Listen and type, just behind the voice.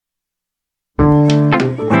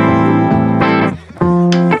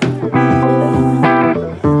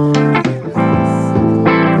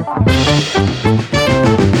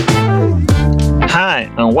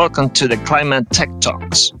welcome to the Climate Tech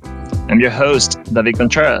Talks. I'm your host, David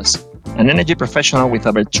Contreras, an energy professional with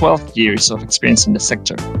over 12 years of experience in the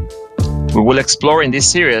sector. We will explore in this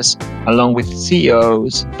series, along with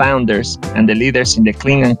CEOs, founders, and the leaders in the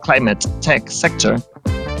clean and climate tech sector,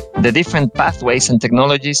 the different pathways and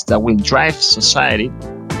technologies that will drive society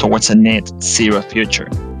towards a net zero future.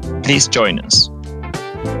 Please join us.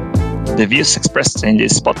 The views expressed in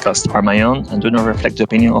this podcast are my own and do not reflect the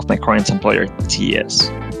opinion of my current employer,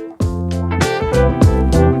 TS.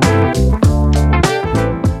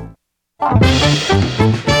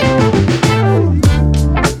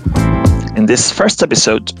 In this first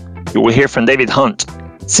episode, you will hear from David Hunt,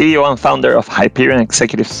 CEO and founder of Hyperion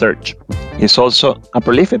Executive Search. He's also a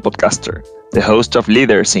prolific podcaster, the host of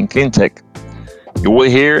Leaders in Cleantech. You will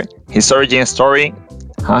hear his origin story,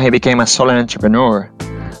 how he became a solo entrepreneur,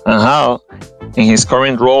 and how, in his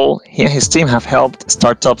current role, he and his team have helped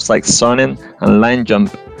startups like Sonnen and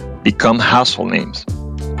LineJump become household names.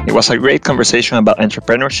 It was a great conversation about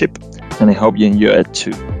entrepreneurship, and I hope you enjoy it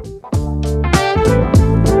too.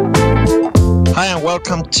 Hi, and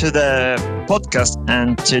welcome to the podcast.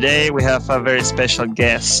 And today we have a very special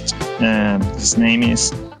guest. His name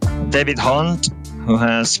is David Hunt, who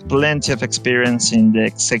has plenty of experience in the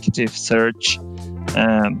executive search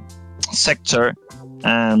sector,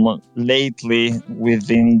 and lately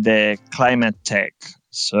within the climate tech.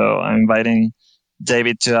 So I'm inviting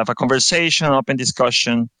David to have a conversation, open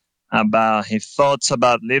discussion about his thoughts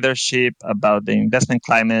about leadership, about the investment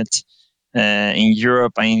climate in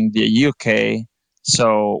Europe and in the UK.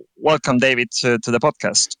 So welcome, David, to the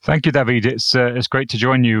podcast. Thank you, David. It's great to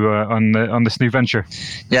join you on this new venture.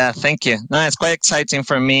 Yeah, thank you. No, it's quite exciting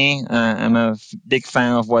for me. I'm a big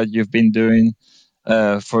fan of what you've been doing.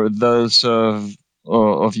 For those of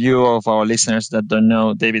our listeners that don't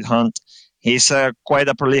know David Hunt, he's quite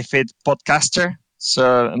a prolific podcaster.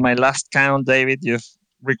 So my last count, David, you've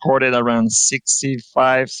recorded around 60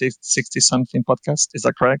 something podcasts. Is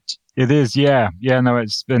that correct? It is, yeah. No,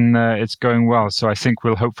 it's been it's going well. So I think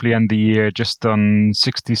we'll hopefully end the year just on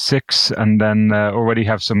 66, and then already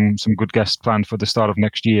have some good guests planned for the start of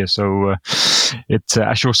next year. So it's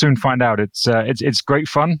I shall soon find out. It's great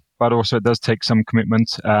fun, but also it does take some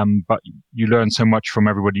commitment. But you learn so much from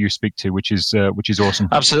everybody you speak to, which is awesome.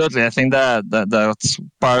 Absolutely, I think that's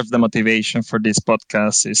part of the motivation for this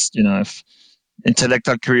podcast is, if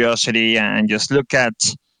intellectual curiosity and just look at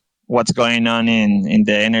what's going on in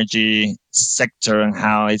the energy sector and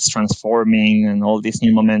how it's transforming and all this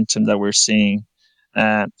new momentum that we're seeing.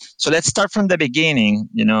 So let's start from the beginning.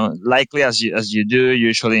 Likely as you do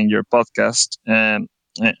usually in your podcast.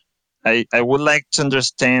 I would like to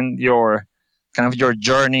understand your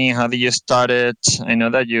journey. How did you start it? I know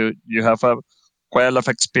that you have quite a lot of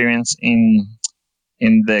experience in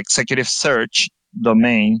the executive search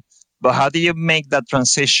domain. But how do you make that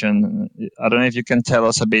transition? I don't know if you can tell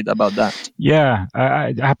us a bit about that. Yeah,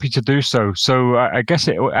 happy to do so. So I guess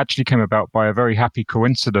it actually came about by a very happy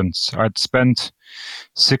coincidence. I'd spent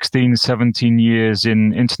 16, 17 years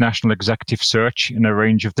in international executive search in a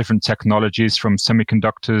range of different technologies, from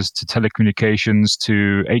semiconductors to telecommunications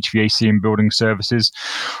to HVAC and building services,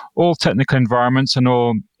 all technical environments and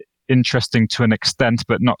all interesting to an extent,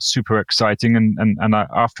 but not super exciting. And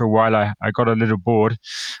after a while, I got a little bored.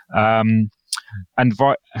 And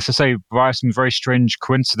as I say, via some very strange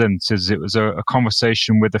coincidences, it was a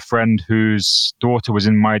conversation with a friend whose daughter was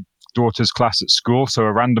in my daughter's class at school. So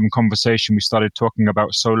a random conversation, we started talking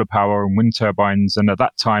about solar power and wind turbines. And at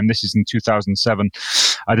that time, this is in 2007,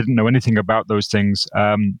 I didn't know anything about those things,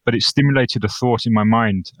 but it stimulated a thought in my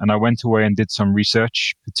mind. And I went away and did some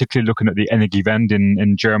research, particularly looking at the Energiewende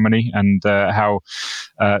in Germany and how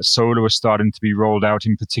solar was starting to be rolled out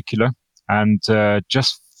in particular. And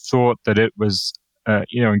just thought that it was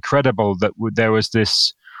incredible that there was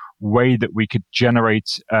this way that we could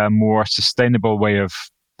generate a more sustainable way of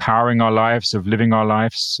powering our lives, of living our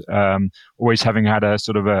lives, always having had a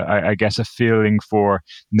sort of a feeling for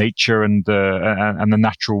nature and the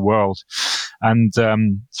natural world. And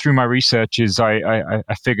through my researches, I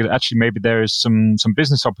figured actually maybe there is some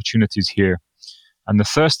business opportunities here. And the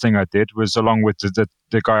first thing I did was, along with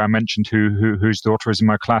the guy I mentioned whose daughter is in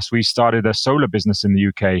my class, we started a solar business in the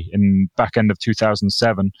UK in back end of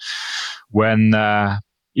 2007, when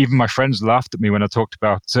even my friends laughed at me when I talked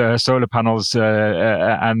about solar panels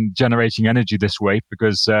and generating energy this way,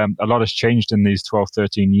 because a lot has changed in these 12,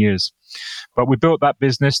 13 years. But we built that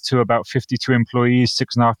business to about 52 employees,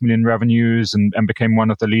 6.5 million revenues, and became one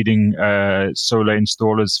of the leading solar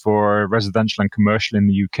installers for residential and commercial in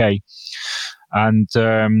the UK. And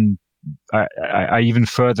I even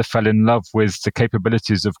further fell in love with the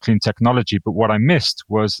capabilities of clean technology. But what I missed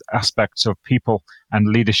was aspects of people and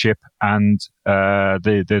leadership and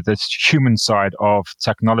the human side of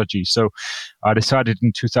technology. So I decided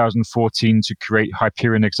in 2014 to create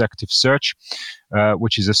Hyperion Executive Search,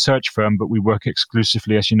 which is a search firm, but we work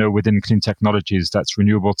exclusively, as you know, within clean technologies. That's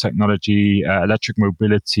renewable technology, electric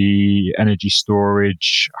mobility, energy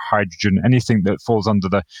storage, hydrogen, anything that falls under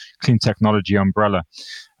the clean technology umbrella.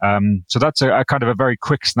 So that's a kind of a very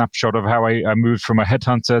quick snapshot of how I moved from a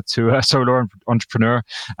headhunter to a solar entrepreneur,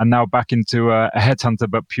 and now back into a headhunter,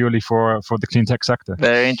 but purely for the clean tech sector.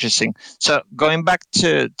 Very interesting. So going back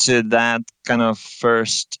to that kind of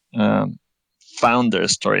first founder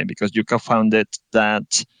story, because you co-founded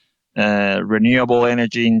that renewable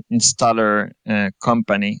energy installer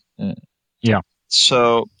company. Yeah.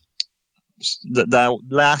 So that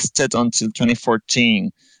lasted until 2014.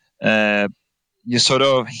 You sort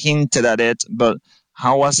of hinted at it, but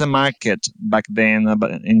how was the market back then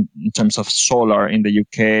in terms of solar in the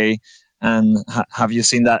UK? And have you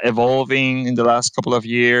seen that evolving in the last couple of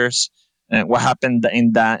years? What happened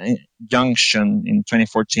in that junction in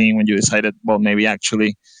 2014 when you decided, well, maybe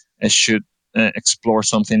actually I should explore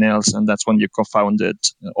something else? And that's when you co-founded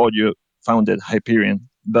or you founded Hyperion.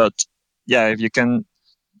 But yeah, if you can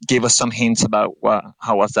give us some hints about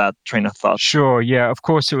how was that train of thought? Sure, yeah. Of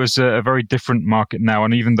course, it was a very different market now.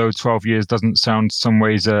 And even though 12 years doesn't sound some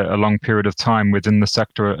ways a long period of time within the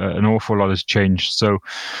sector, an awful lot has changed. So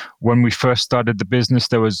when we first started the business,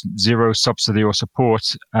 there was zero subsidy or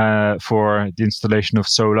support for the installation of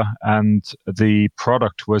solar. And the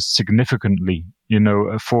product was significantly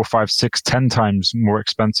 4, 5, 6, 10 times more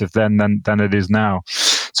expensive then than it is now.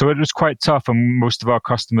 So it was quite tough. And most of our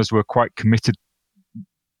customers were quite committed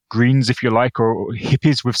Greens, if you like, or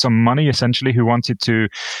hippies with some money, essentially, who wanted to,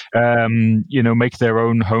 make their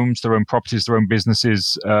own homes, their own properties, their own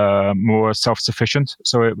businesses more self-sufficient.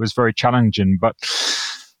 So it was very challenging. But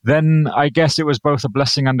then I guess it was both a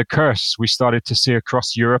blessing and a curse. We started to see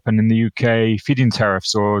across Europe and in the UK feed-in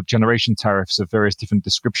tariffs or generation tariffs of various different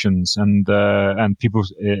descriptions, and people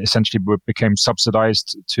essentially became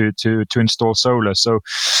subsidized to install solar. So.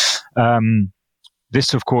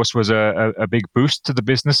 This, of course, was a big boost to the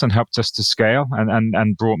business and helped us to scale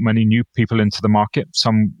and brought many new people into the market,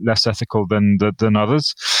 some less ethical than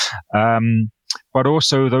others. But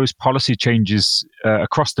also those policy changes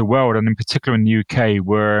across the world, and in particular in the UK,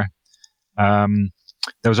 were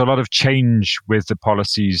there was a lot of change with the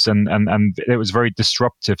policies and it was very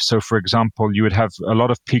disruptive. So, for example, you would have a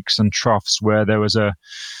lot of peaks and troughs where there was a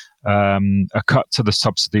cut to the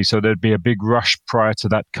subsidy. So there'd be a big rush prior to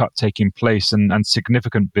that cut taking place and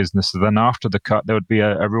significant business. Then after the cut, there would be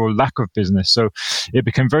a real lack of business. So it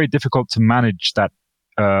became very difficult to manage that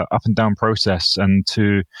up and down process, and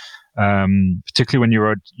to particularly when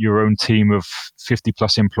you're your own team of 50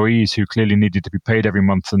 plus employees who clearly needed to be paid every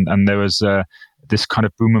month. And there was this kind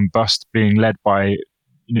of boom and bust being led by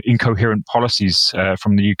incoherent policies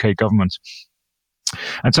from the UK government.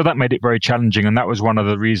 And so that made it very challenging. And that was one of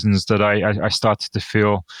the reasons that I started to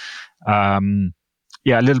feel, a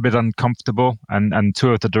little bit uncomfortable. And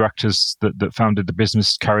two of the directors that founded the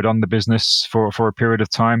business carried on the business for a period of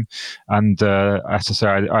time. And as I say,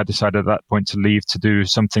 I decided at that point to leave to do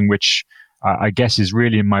something which I guess is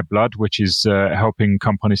really in my blood, which is helping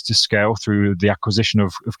companies to scale through the acquisition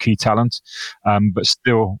of key talent, but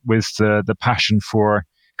still with the passion for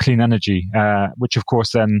clean energy, which of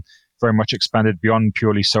course then very much expanded beyond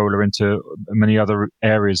purely solar into many other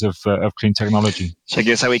areas of clean technology. So I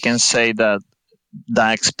guess we can say that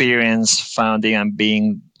experience founding and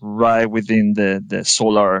being right within the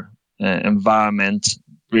solar environment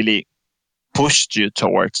really pushed you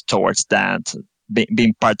towards that,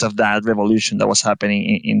 being part of that revolution that was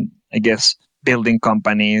happening in I guess, building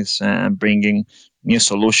companies and bringing new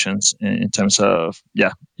solutions in terms of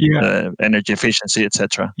energy efficiency,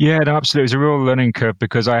 etc. Yeah, no, absolutely. It was a real learning curve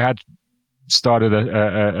because I had started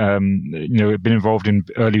been involved in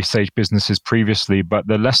early stage businesses previously, but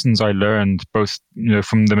the lessons I learned, both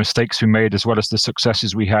from the mistakes we made as well as the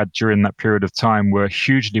successes we had during that period of time, were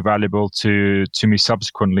hugely valuable to me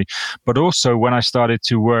subsequently. But also when I started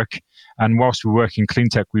to work, and whilst we work in clean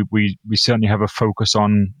tech, we certainly have a focus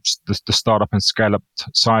on the startup and scale up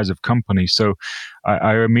size of companies. So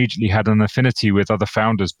I immediately had an affinity with other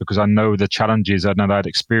founders because I know the challenges. I know I'd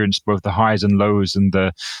experienced both the highs and lows and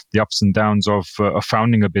the ups and downs of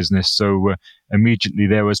founding a business. So immediately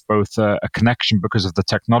there was both a connection because of the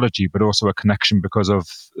technology, but also a connection because of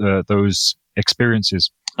those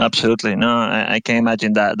experiences. Absolutely. No, I can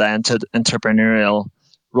imagine that the entrepreneurial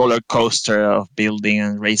roller coaster of building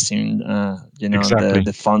and raising, Exactly.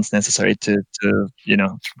 the funds necessary to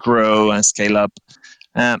grow and scale up.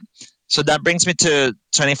 Um, so that brings me to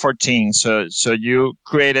 2014. So you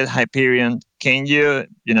created Hyperion. Can you,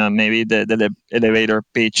 maybe the elevator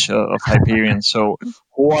pitch of Hyperion? So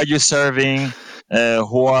who are you serving?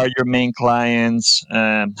 Who are your main clients?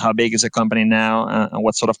 How big is the company now? And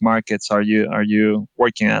what sort of markets are you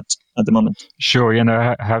working at the moment? Sure,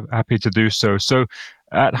 happy to do so. So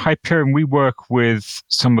at Hyperion, we work with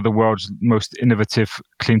some of the world's most innovative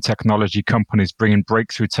clean technology companies, bringing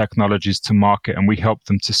breakthrough technologies to market, and we help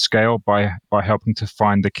them to scale by helping to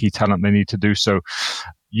find the key talent they need to do so.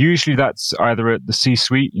 Usually that's either at the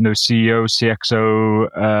C-suite, CEO, CXO,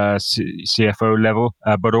 CFO level,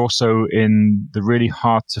 but also in the really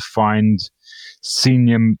hard to find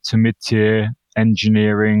senior to mid-tier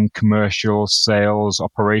engineering, commercial, sales,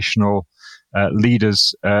 operational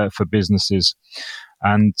leaders for businesses.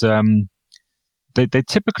 And they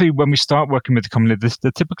typically, when we start working with the company,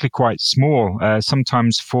 they're typically quite small,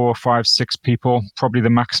 sometimes 4, 5, 6 people. Probably the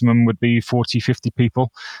maximum would be 40, 50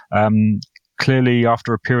 people. Clearly,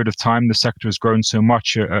 after a period of time, the sector has grown so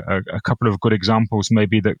much. A couple of good examples,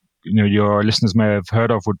 maybe that your listeners may have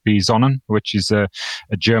heard of, would be Sonnen, which is a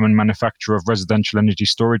German manufacturer of residential energy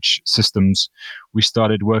storage systems. We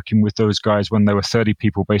started working with those guys when there were 30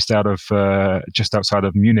 people based out of just outside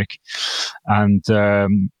of Munich, and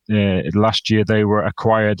last year they were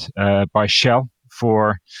acquired by Shell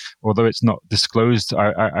for, although it's not disclosed,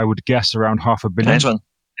 I would guess around $500 million. Nice one.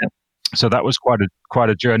 So that was quite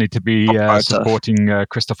a journey to be supporting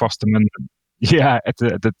Christoph Ostermann, at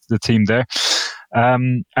the team there.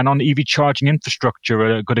 And on EV charging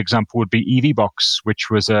infrastructure, a good example would be EVBox, which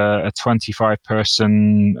was a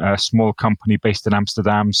 25-person small company based in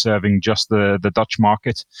Amsterdam, serving just the Dutch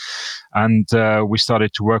market. And we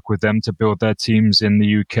started to work with them to build their teams in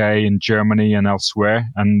the UK, in Germany, and elsewhere.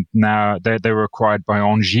 And now they were acquired by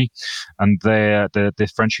Engie, and they're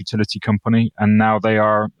the French utility company. And now they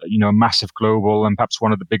are, a massive global and perhaps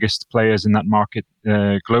one of the biggest players in that market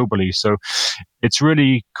globally. So it's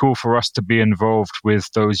really cool for us to be involved with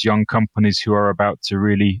those young companies who are about to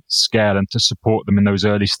really scale, and to support them in those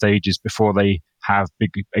early stages before they have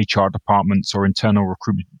big HR departments or internal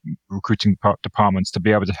recruiting departments, to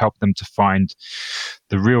be able to help them to find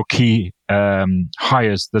the real key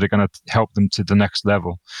hires that are going to help them to the next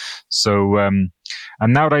level. So,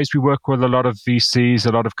 and nowadays we work with a lot of VCs,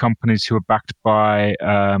 a lot of companies who are backed by,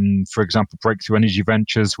 for example, Breakthrough Energy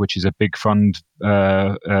Ventures, which is a big fund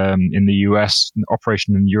in the US, an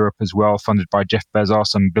operation in Europe as well, funded by Jeff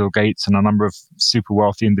Bezos and Bill Gates and a number of super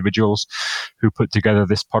wealthy individuals who put together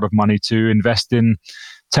this pot of money to invest in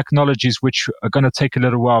technologies which are going to take a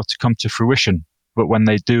little while to come to fruition. But when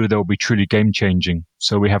they do, they'll be truly game-changing.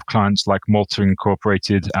 So we have clients like Malta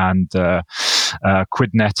Incorporated and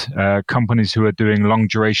Quidnet, companies who are doing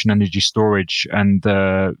long-duration energy storage and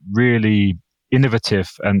really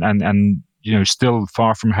innovative and still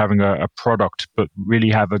far from having a product, but really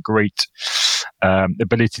have a great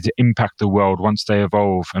ability to impact the world once they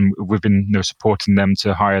evolve. And we've been supporting them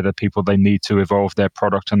to hire the people they need to evolve their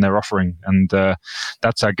product and their offering. And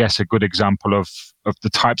that's, I guess, a good example of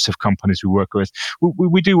the types of companies we work with.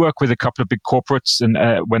 We do work with a couple of big corporates, and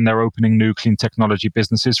when they're opening new clean technology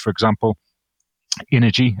businesses, for example,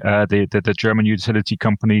 Innogy, the German utility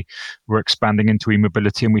company, we're expanding into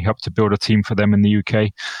e-mobility, and we help to build a team for them in the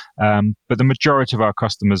UK. But the majority of our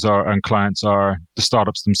customers and clients are the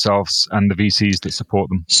startups themselves and the VCs that support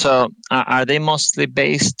them. So are they mostly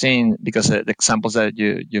based in, because the examples that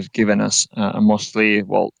you've given us are mostly,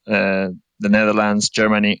 the Netherlands,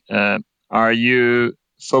 Germany. Are you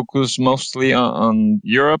focused mostly on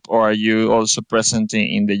Europe, or are you also present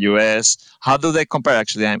in the US? How do they compare?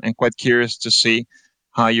 Actually, I'm quite curious to see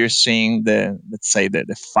how you're seeing let's say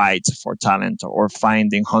the fight for talent, or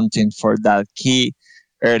hunting for that key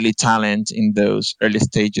early talent in those early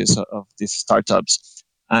stages of these startups.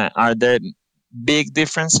 Are there big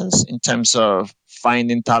differences in terms of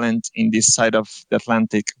finding talent in this side of the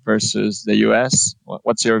Atlantic versus the US?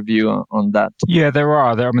 What's your view on that? Yeah, there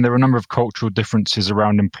are. There are a number of cultural differences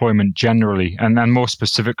around employment generally, and more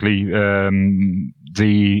specifically,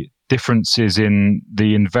 the differences in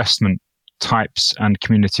the investment types and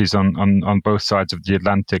communities on both sides of the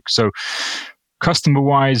Atlantic. So,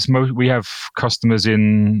 customer-wise, we have customers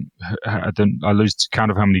in, I lose count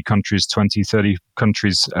of how many countries, 20, 30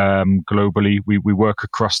 countries globally. We work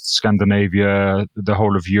across Scandinavia, the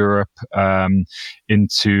whole of Europe,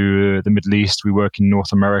 into the Middle East. We work in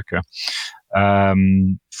North America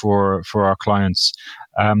for our clients.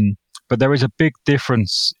 But there is a big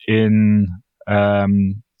difference in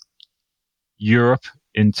Europe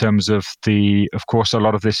in terms of course, a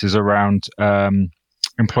lot of this is around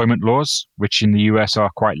employment laws, which in the US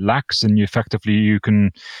are quite lax, and even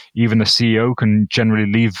a CEO can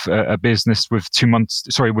generally leave a business with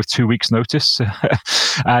 2 weeks notice.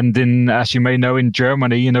 And as you may know, in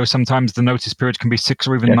Germany, sometimes the notice period can be 6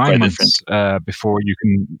 or even 9 months before you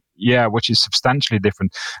can, which is substantially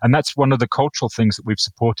different. And that's one of the cultural things that we've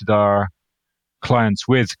supported our clients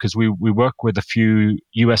with, because we work with a few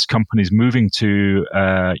US companies moving to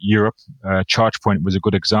Europe. ChargePoint was a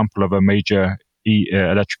good example of a major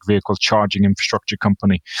electric vehicle charging infrastructure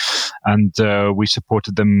company, and we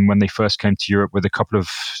supported them when they first came to Europe with a couple of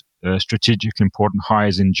strategically important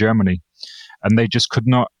hires in Germany, and they just could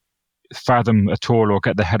not fathom at all or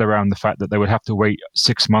get their head around the fact that they would have to wait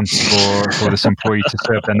 6 months for this employee to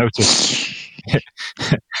serve their notice.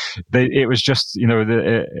 It was just,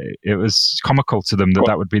 it was comical to them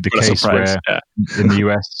that would be the case, where in the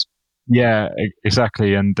US. Yeah,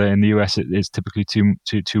 exactly. And in the US, it's typically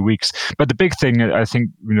 2 weeks. But the big thing, I think,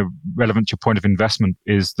 relevant to your point of investment,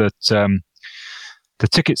 is that the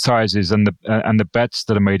ticket sizes and the bets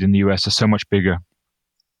that are made in the US are so much bigger.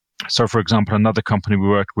 So, for example, another company we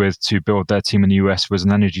worked with to build their team in the US was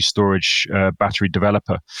an energy storage battery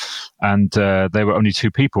developer, and they were only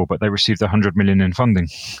 2 people, but they received 100 million in funding.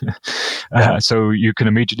 So you can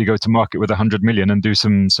immediately go to market with 100 million and do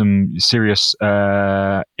some serious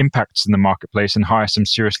impacts in the marketplace and hire some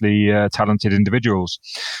seriously talented individuals.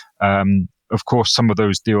 Of course, some of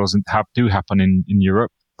those deals do happen in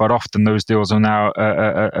Europe, but often those deals are now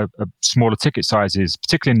smaller ticket sizes,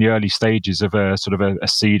 particularly in the early stages of a sort of a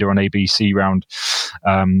seed or an ABC round,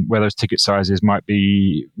 where those ticket sizes might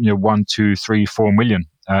be 1, 2, 3, 4 million.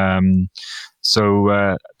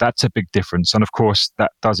 So that's a big difference, and of course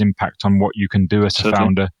that does impact on what you can do as a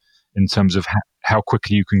founder in terms of how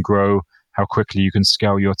quickly you can grow, how quickly you can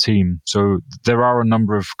scale your team. So there are a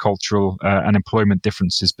number of cultural and employment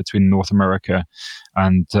differences between North America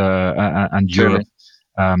and Europe.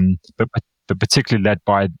 But particularly led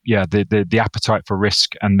by the appetite for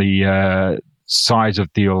risk and the size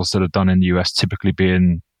of deals that are done in the US typically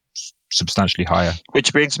being substantially higher.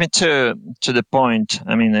 Which brings me to the point.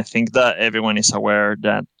 I mean, I think that everyone is aware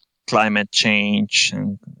that climate change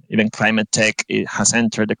and even climate tech has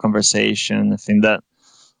entered the conversation. I think that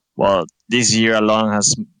this year alone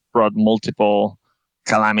has brought multiple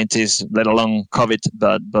calamities, let alone COVID,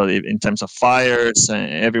 but in terms of fires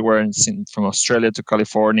everywhere, from Australia to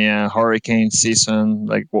California, hurricane season,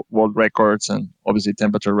 like world records, and obviously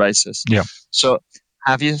temperature rises. Yeah. So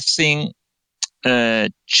have you seen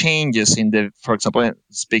changes in for example,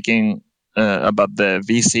 speaking about the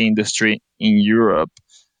VC industry in Europe,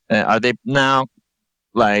 are they now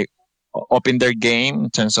like up in their game in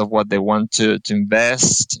terms of what they want to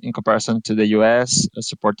invest in comparison to the US,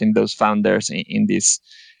 supporting those founders in these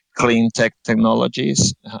clean tech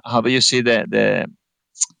technologies? How do you see the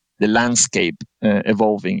landscape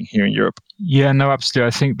evolving here in Europe? Yeah, no, absolutely.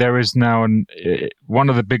 I think there is now one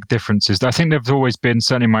of the big differences. I think there's always been,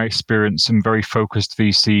 certainly in my experience, some very focused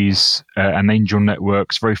VCs and angel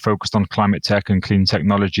networks, very focused on climate tech and clean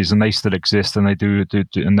technologies, and they still exist, and they do,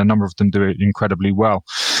 and a number of them do it incredibly well.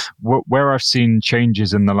 Where I've seen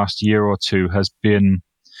changes in the last year or two has been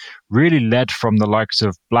really led from the likes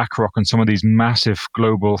of BlackRock and some of these massive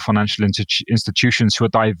global financial institutions who are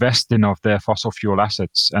divesting of their fossil fuel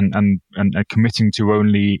assets and committing to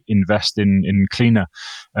only invest in cleaner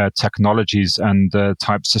technologies and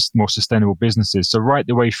more sustainable businesses. So right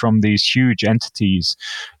away from these huge entities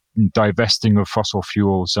divesting of fossil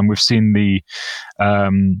fuels, and we've seen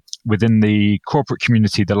within the corporate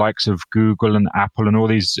community, the likes of Google and Apple and all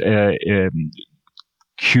these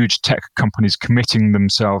huge tech companies committing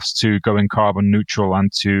themselves to going carbon neutral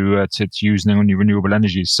and to using only renewable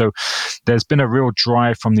energies. So there's been a real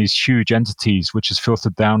drive from these huge entities, which has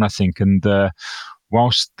filtered down, I think. And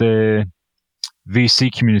whilst the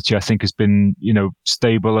VC community, I think, has been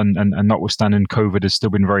stable and notwithstanding COVID, has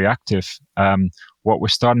still been very active, what we're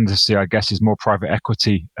starting to see, I guess, is more private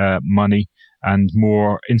equity money and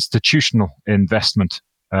more institutional investment.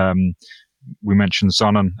 We mentioned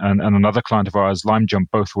Sonnen and another client of ours, LimeJump,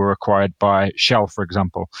 both were acquired by Shell, for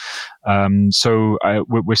example. So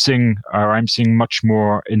I'm seeing much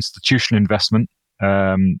more institutional investment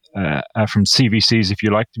from CVCs, if you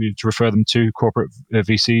like to refer them to, corporate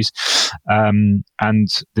VCs,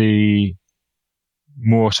 and the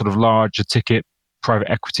more sort of larger ticket private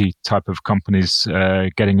equity type of companies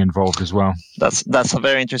getting involved as well. That's a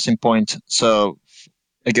very interesting point. So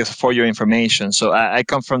I guess for your information, so I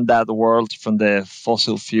come from that world, from the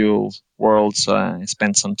fossil fuel world. So I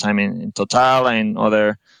spent some time in Total and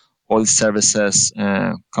other oil services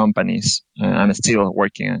companies. I'm still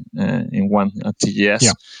working in one at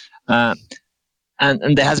TGS. Yeah.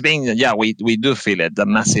 And there has been, we do feel it, the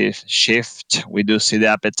massive shift. We do see the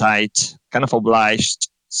appetite kind of obliged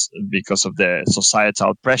because of the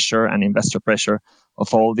societal pressure and investor pressure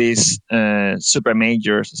of all these super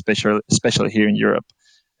majors, especially here in Europe,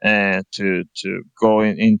 to go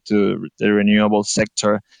into the renewable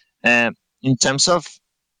sector. In terms of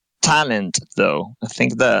talent, though, I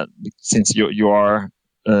think that since you are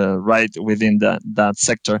right within that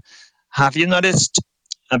sector, have you noticed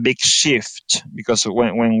a big shift? Because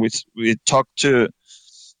when we talk to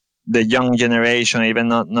the young generation, even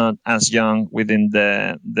not as young within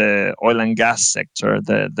the oil and gas sector,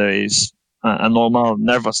 there is a normal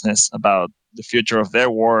nervousness about the future of their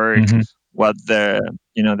work, Mm-hmm. what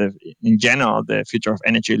in general the future of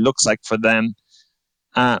energy looks like for them.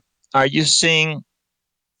 Are you seeing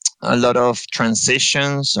a lot of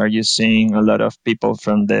transitions? Are you seeing a lot of people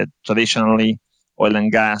from the traditionally oil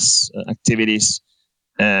and gas activities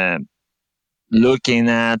looking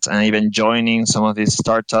at and even joining some of these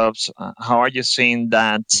startups? How are you seeing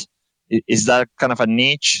that? Is that kind of a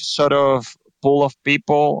niche sort of pool of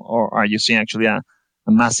people, or are you seeing actually a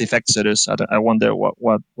massive exodus? I wonder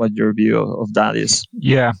what your view of that is.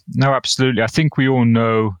 Yeah, no, absolutely. I think we all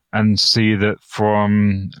know and see that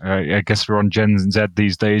from, I guess we're on Gen Z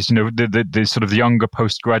these days, the sort of the younger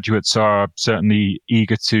postgraduates are certainly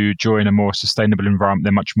eager to join a more sustainable environment.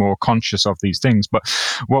 They're much more conscious of these things. But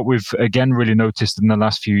what we've again really noticed in the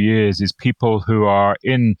last few years is people who are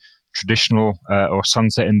in traditional or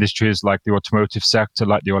sunset industries like the automotive sector,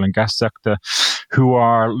 like the oil and gas sector, who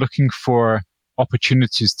are looking for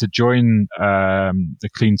opportunities to join the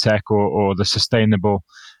clean tech or the sustainable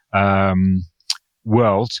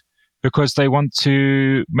world because they want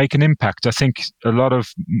to make an impact. I think a lot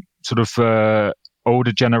of sort of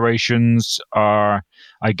older generations are,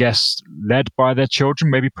 I guess, led by their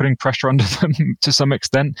children, maybe putting pressure under them to some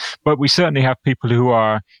extent. But we certainly have people who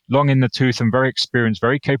are long in the tooth and very experienced,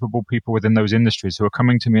 very capable people within those industries who are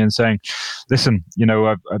coming to me and saying, listen,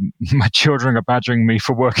 my children are badgering me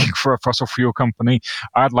for working for a fossil fuel company.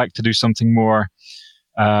 I'd like to do something more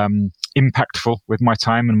impactful with my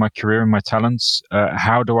time and my career and my talents.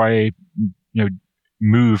 How do I,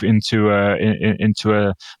 move into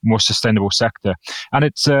a more sustainable sector? And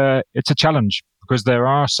it's a challenge because there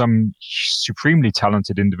are some supremely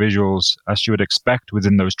talented individuals, as you would expect,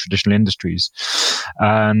 within those traditional industries,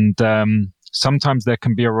 and sometimes there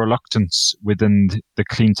can be a reluctance within the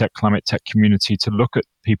clean tech, climate tech community to look at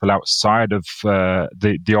people outside of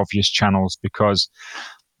the obvious channels because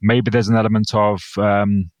maybe there's an element of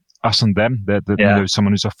us and them.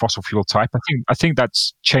 Someone who's a fossil fuel type. I think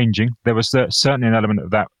that's changing. There was certainly an element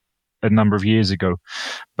of that a number of years ago,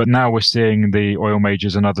 but now we're seeing the oil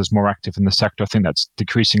majors and others more active in the sector. I think that's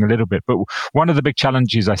decreasing a little bit. But one of the big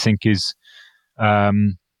challenges, I think, is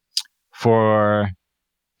for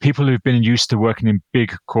people who've been used to working in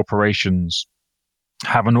big corporations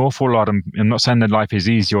have an awful lot of, I'm not saying that life is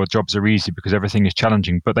easy or jobs are easy because everything is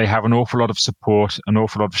challenging, but they have an awful lot of support, an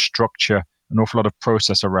awful lot of structure, an awful lot of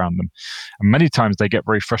process around them. And many times they get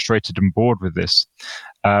very frustrated and bored with this.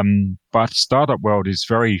 But startup world is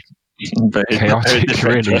very chaotic,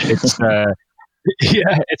 very really.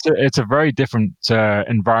 It's a very different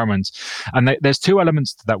environment. And there's two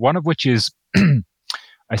elements to that. One of which is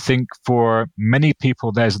I think for many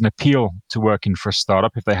people, there's an appeal to working for a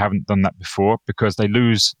startup if they haven't done that before, because they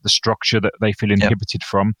lose the structure that they feel inhibited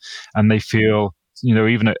from, and they feel,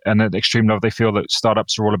 even at an extreme level, they feel that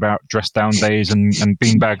startups are all about dress down days and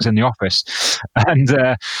beanbags in the office. And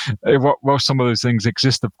while some of those things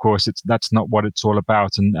exist, of course, that's not what it's all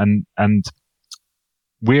about. And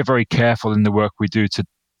we're very careful in the work we do to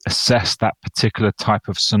assess that particular type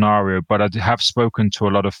of scenario. But I have spoken to a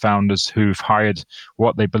lot of founders who've hired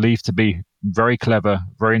what they believe to be very clever,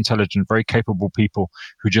 very intelligent, very capable people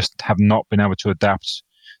who just have not been able to adapt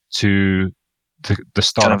to the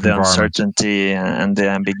startup kind of the environment. Uncertainty and the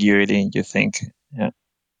ambiguity, you think? Yeah.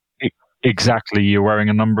 Exactly. You're wearing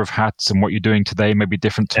a number of hats, and what you're doing today may be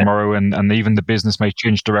different tomorrow, and even the business may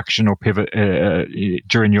change direction or pivot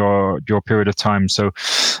during your period of time. So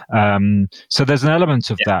there's an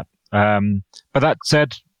element of that. But that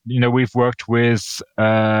said, we've worked with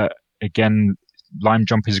again, Lime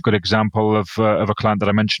Jump is a good example of a client that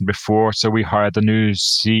I mentioned before. So we hired the new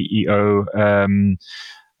CEO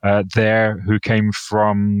there, who came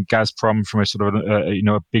from Gazprom, from a sort of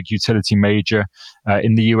a big utility major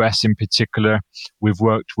in the US in particular. We've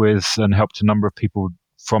worked with and helped a number of people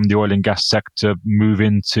from the oil and gas sector move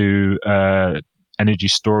into energy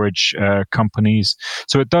storage companies.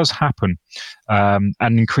 So it does happen. And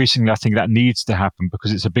increasingly, I think that needs to happen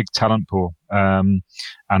because it's a big talent pool. And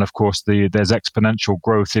of course, there's exponential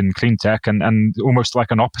growth in clean tech and almost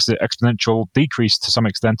like an opposite exponential decrease to some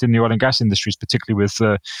extent in the oil and gas industries, particularly with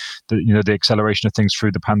the acceleration of things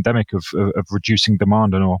through the pandemic of reducing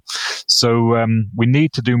demand and all. So we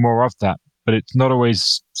need to do more of that, but it's not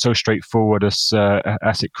always so straightforward as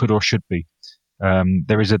it could or should be.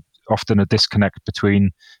 There is often a disconnect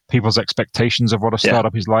between people's expectations of what a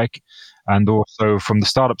startup is like, and also from the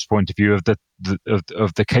startup's point of view of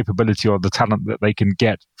the capability or the talent that they can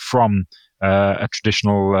get from a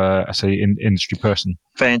traditional, industry person.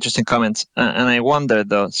 Very interesting comments. And I wonder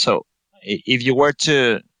though, so if you were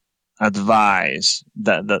to advise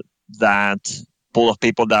that pool of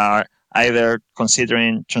people that are either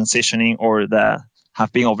considering transitioning or that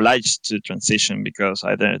have been obliged to transition because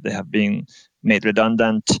either they have been made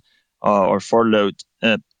redundant or furloughed.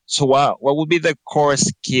 So what would be the core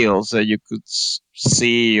skills that you could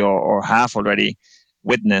see or have already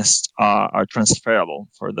witnessed are transferable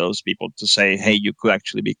for those people to say, hey, you could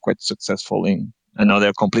actually be quite successful in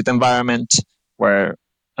another complete environment where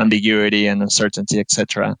ambiguity and uncertainty,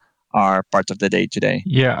 etc., are part of the day-to-day?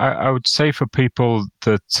 Yeah, I would say for people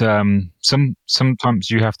that sometimes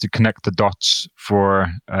you have to connect the dots for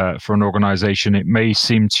an organization. It may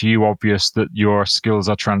seem to you obvious that your skills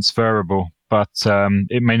are transferable, but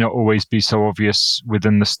it may not always be so obvious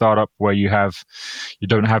within the startup where you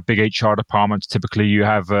don't have big HR departments. Typically, you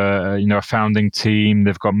have a founding team.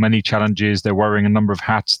 They've got many challenges. They're wearing a number of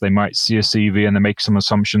hats. They might see a CV and they make some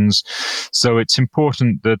assumptions. So it's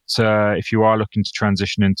important that if you are looking to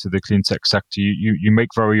transition into the clean tech sector, you make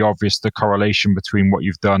very obvious the correlation between what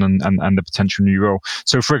you've done and the potential new role.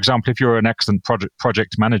 So, for example, if you're an excellent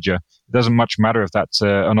project manager, it doesn't much matter if that's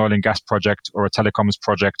an oil and gas project or a telecoms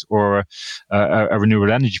project or a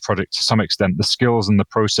renewable energy project. To some extent, the skills and the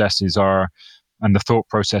processes and the thought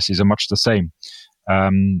processes are much the same.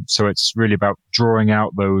 So it's really about drawing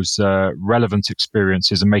out those relevant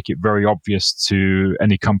experiences and make it very obvious to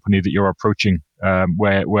any company that you're approaching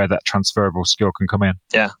where that transferable skill can come in.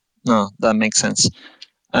 Yeah, no, that makes sense.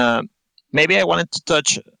 Maybe I wanted to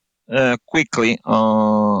touch quickly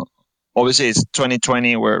on, obviously it's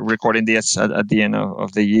 2020, we're recording this at the end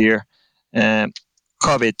of the year,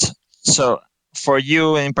 COVID. So for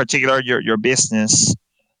you in particular, your business,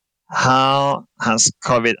 how has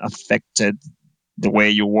COVID affected the way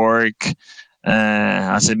you work?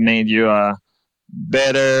 Has it made you a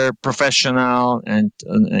better professional, and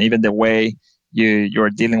even the way you're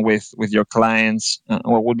dealing with your clients?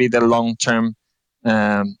 What would be the long-term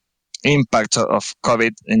impact of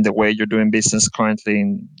COVID in the way you're doing business currently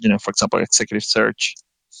in, for example, executive search,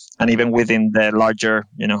 and even within the larger,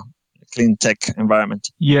 clean tech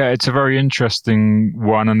environment? Yeah, it's a very interesting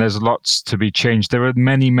one, and there's lots to be changed. There are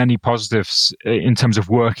many, many positives in terms of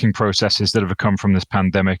working processes that have come from this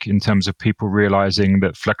pandemic, in terms of people realizing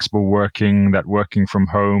that flexible working, that working from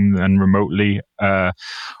home and remotely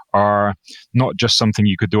are not just something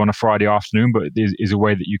you could do on a Friday afternoon, but is a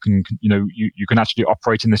way that you can, you can actually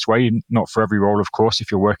operate in this way. Not for every role, of course,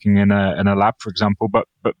 if you're working in a lab, for example, but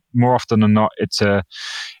more often than not, it's a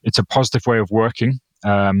positive way of working.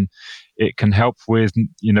 It can help with,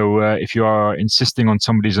 if you are insisting on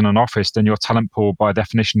somebody's in an office, then your talent pool by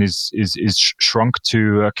definition is shrunk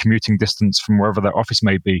to a commuting distance from wherever that office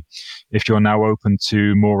may be. If you're now open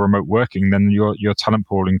to more remote working, then your talent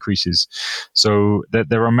pool increases. So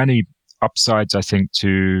there are many upsides, I think,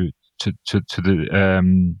 to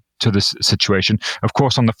this situation. Of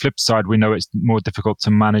course, on the flip side, we know it's more difficult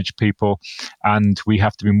to manage people, and we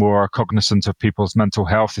have to be more cognizant of people's mental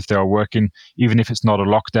health if they are working. Even if it's not a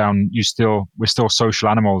lockdown, we're still social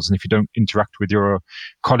animals, and if you don't interact with your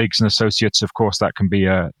colleagues and associates, of course, that can be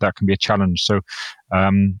a challenge. So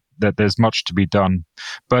that there's much to be done,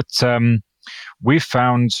 but we've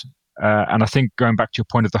found. And I think going back to your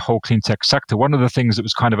point of the whole clean tech sector, one of the things that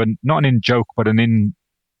was kind of not an in-joke, but an in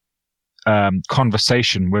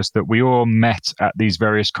conversation was that we all met at these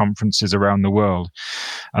various conferences around the world,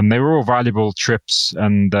 and they were all valuable trips.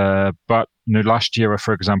 And but last year,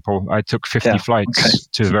 for example, I took 50 flights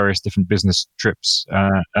to various different business trips,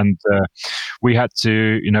 and we had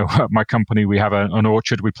to, at my company, we have an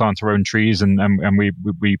orchard. We plant our own trees, and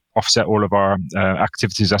we offset all of our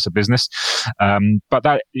activities as a business. But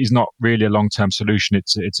that is not really a long-term solution.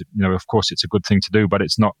 It's of course it's a good thing to do, but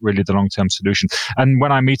it's not really the long-term solution. And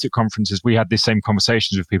when I meet at conferences, we had these same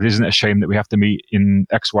conversations with people. Isn't it a shame that we have to meet in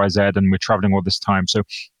XYZ and we're traveling all this time? So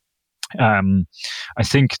I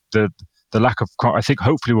think the lack of, I think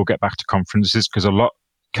hopefully we'll get back to conferences, because a lot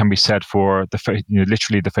can be said for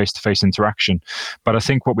literally the face-to-face interaction. But I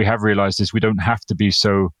think what we have realized is we don't have to be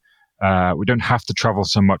so. We don't have to travel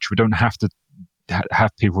so much. We don't have to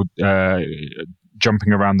have people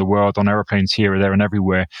jumping around the world on airplanes here, there, and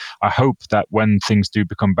everywhere. I hope that when things do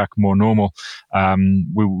become back more normal,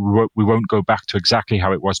 we won't go back to exactly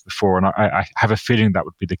how it was before. And I have a feeling that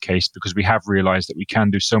would be the case, because we have realized that we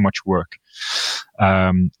can do so much work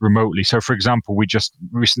remotely. So, for example, we just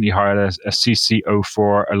recently hired a CCO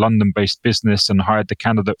for a London-based business and hired the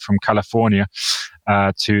candidate from California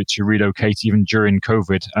to relocate even during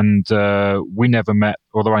COVID. And we never met,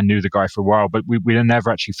 although I knew the guy for a while, but we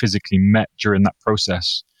never actually physically met during that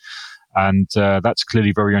process. And that's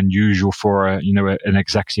clearly very unusual for an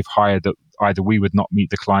executive hire, that either we would not meet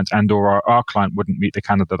the client and or our client wouldn't meet the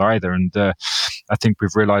candidate either. And I think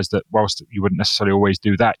we've realized that whilst you wouldn't necessarily always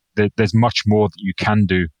do that, there's much more that you can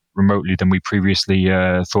do remotely than we previously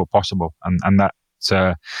thought possible. And that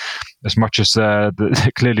as much as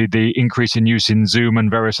clearly the increase in use in Zoom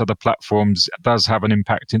and various other platforms does have an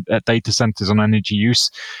impact at data centers on energy use,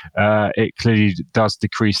 it clearly does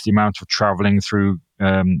decrease the amount of traveling through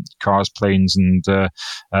cars, planes, and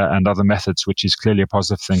other methods, which is clearly a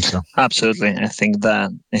positive thing. So absolutely, I think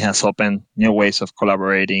that it has opened new ways of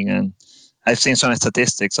collaborating, and I've seen some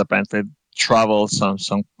statistics. Apparently, travel, some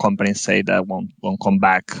companies say that won't come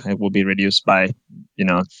back. It will be reduced by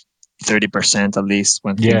 30% at least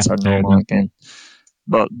when things are normal again.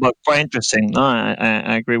 But quite interesting. No,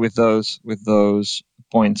 I agree with those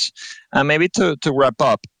points. And maybe to wrap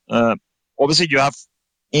up, obviously you have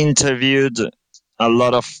interviewed a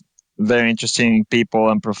lot of very interesting people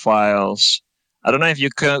and profiles. I don't know if you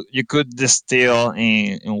could distill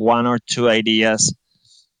in one or two ideas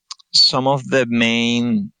some of the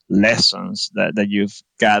main lessons that you've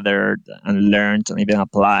gathered and learned and even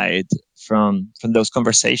applied from those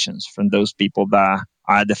conversations, from those people that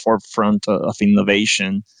are at the forefront of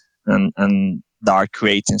innovation and that are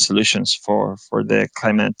creating solutions for the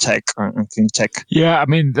climate tech and clean tech. Yeah, I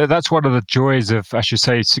mean, that's one of the joys of, I should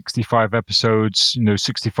say, 65 episodes,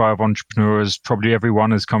 65 entrepreneurs. Probably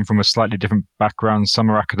everyone has come from a slightly different background. Some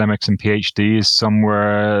are academics and PhDs, some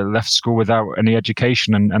were left school without any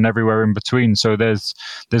education, and everywhere in between. So there's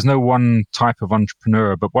no one type of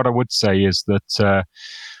entrepreneur. But what I would say is that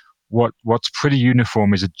what's pretty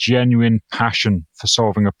uniform is a genuine passion for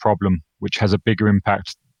solving a problem, which has a bigger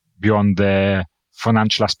impact beyond their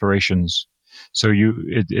financial aspirations. So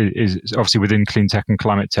it is obviously within clean tech and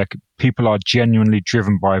climate tech, people are genuinely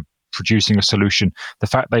driven by producing a solution. The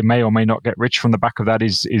fact they may or may not get rich from the back of that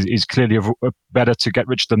is clearly better to get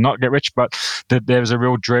rich than not get rich, but there's a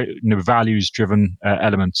real values-driven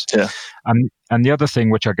element. Yeah. And the other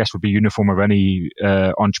thing, which I guess would be uniform of any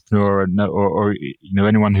entrepreneur or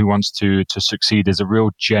anyone who wants to succeed, is a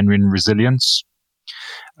real genuine resilience,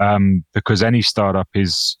 because any startup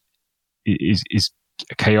is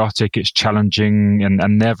chaotic, it's challenging,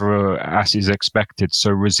 and never as is expected.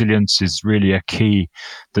 So resilience is really a key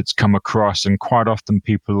that's come across, and quite often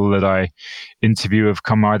people that I interview have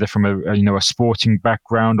come either from a sporting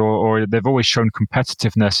background or they've always shown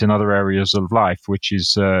competitiveness in other areas of life, which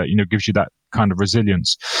is gives you that kind of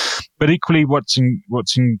resilience. But equally, what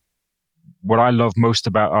I love most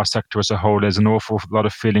about our sector as a whole is an awful lot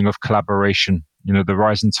of feeling of collaboration. The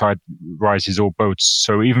rising tide rises all boats.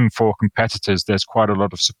 So even for competitors, there's quite a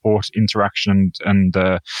lot of support, interaction, and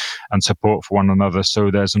support for one another. So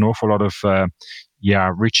there's an awful lot of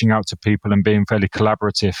reaching out to people and being fairly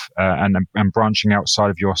collaborative and branching outside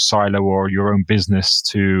of your silo or your own business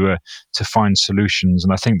to find solutions.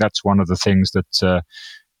 And I think that's one of the things that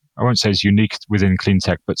I won't say is unique within clean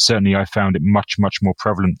tech, but certainly I found it much, much more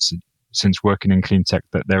prevalent since working in clean tech,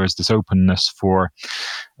 that there is this openness for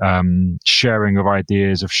sharing of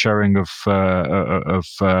ideas, of sharing of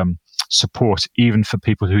support, even for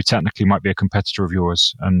people who technically might be a competitor of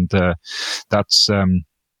yours, and that's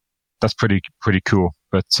pretty cool.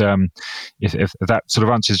 But if that sort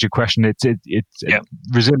of answers your question, it's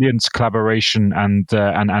resilience, collaboration, and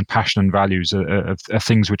passion and values are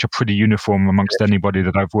things which are pretty uniform amongst anybody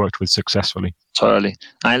that I've worked with successfully. Totally,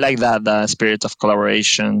 I like that spirit of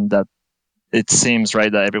collaboration. That it seems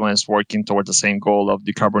right that everyone is working toward the same goal of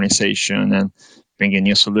decarbonization and bringing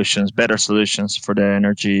new solutions, better solutions for the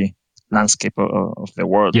energy landscape of the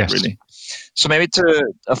world. Yes. Really. So maybe to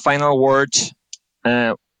a final word.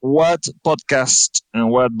 What podcast and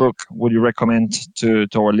what book would you recommend to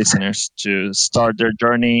our listeners to start their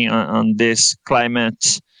journey on this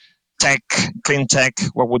climate tech, clean tech?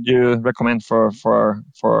 What would you recommend for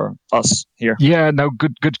us here? Yeah, no,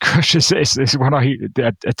 good question. It's one I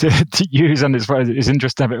to use, and it's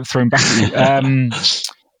interesting to have it thrown back at you.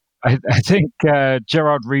 I think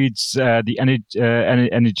Gerard Reed's the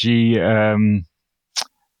energy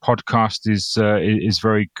podcast is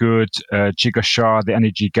very good. Jigar Shah, the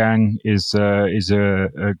Energy Gang, is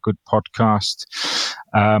a good podcast.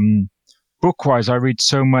 Book-wise, I read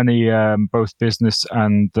so many both business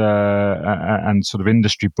and sort of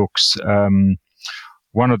industry books.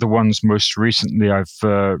 One of the ones most recently I've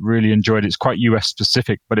really enjoyed, it's quite US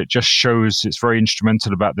specific, but it just shows it's very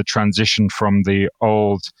instrumental about the transition from the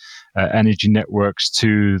old energy networks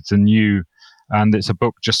to the new. And it's a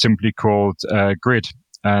book just simply called Grid.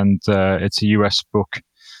 And it's a US book.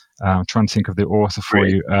 I'm trying to think of the author for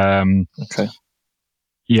you. Okay.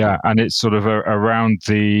 Yeah, and it's sort of around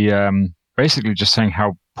the basically just saying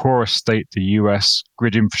how poor a state the US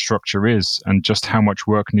grid infrastructure is and just how much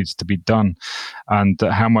work needs to be done and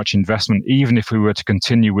how much investment, even if we were to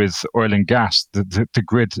continue with oil and gas, the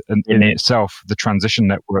grid in itself, the transition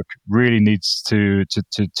network really needs to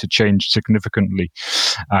change significantly.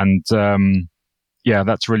 And yeah,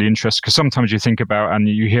 that's really interesting because sometimes you think about and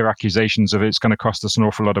you hear accusations of it's going to cost us an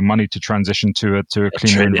awful lot of money to transition to a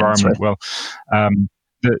cleaner environment. Right? Well,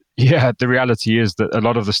 the reality is that a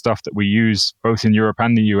lot of the stuff that we use both in Europe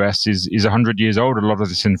and the US is 100 years old, a lot of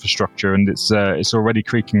this infrastructure, and it's already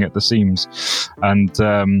creaking at the seams. And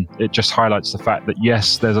it just highlights the fact that,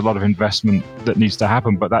 yes, there's a lot of investment that needs to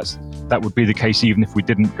happen, but that would be the case even if we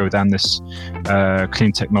didn't go down this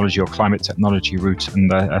clean technology or climate technology route.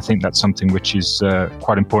 And I think that's something which is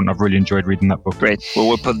quite important. I've really enjoyed reading that book. Great. Well,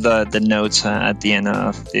 we'll put the notes at the end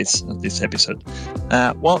of this episode.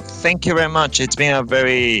 Well, thank you very much. It's been a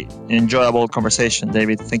very enjoyable conversation,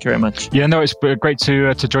 David. Thank you very much. Yeah, no, it's great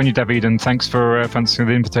to join you, David, and thanks for answering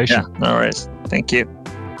the invitation. Yeah, no worries. Thank you.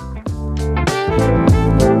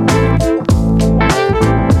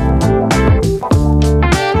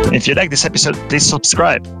 If you like this episode, please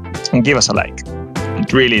subscribe and give us a like.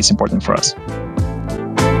 It really is important for us.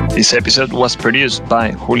 This episode was produced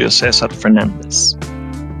by Julio Cesar Fernandez.